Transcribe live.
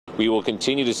we will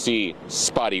continue to see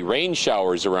spotty rain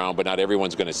showers around, but not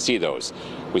everyone's going to see those.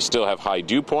 We still have high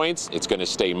dew points. It's going to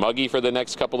stay muggy for the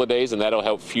next couple of days, and that'll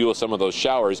help fuel some of those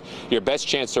showers. Your best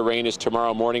chance of rain is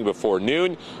tomorrow morning before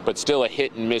noon, but still a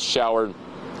hit and miss shower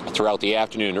throughout the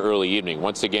afternoon and early evening.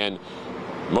 Once again,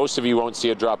 most of you won't see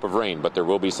a drop of rain, but there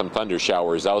will be some thunder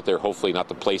showers out there, hopefully not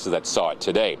the places that saw it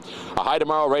today. A high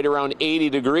tomorrow right around 80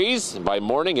 degrees. By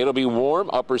morning, it'll be warm,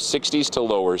 upper 60s to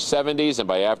lower 70s, and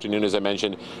by afternoon, as I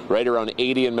mentioned, right around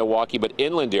 80 in Milwaukee, but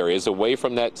inland areas away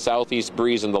from that southeast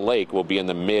breeze in the lake will be in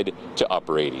the mid to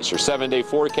upper 80s. Your 7-day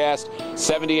forecast,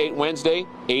 78 Wednesday,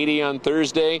 80 on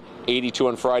Thursday, 82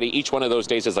 on Friday. Each one of those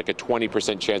days is like a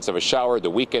 20% chance of a shower. The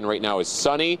weekend right now is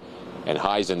sunny and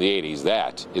highs in the 80s.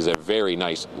 That is a very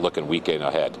nice looking weekend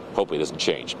ahead. Hopefully it doesn't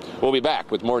change. We'll be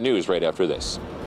back with more news right after this.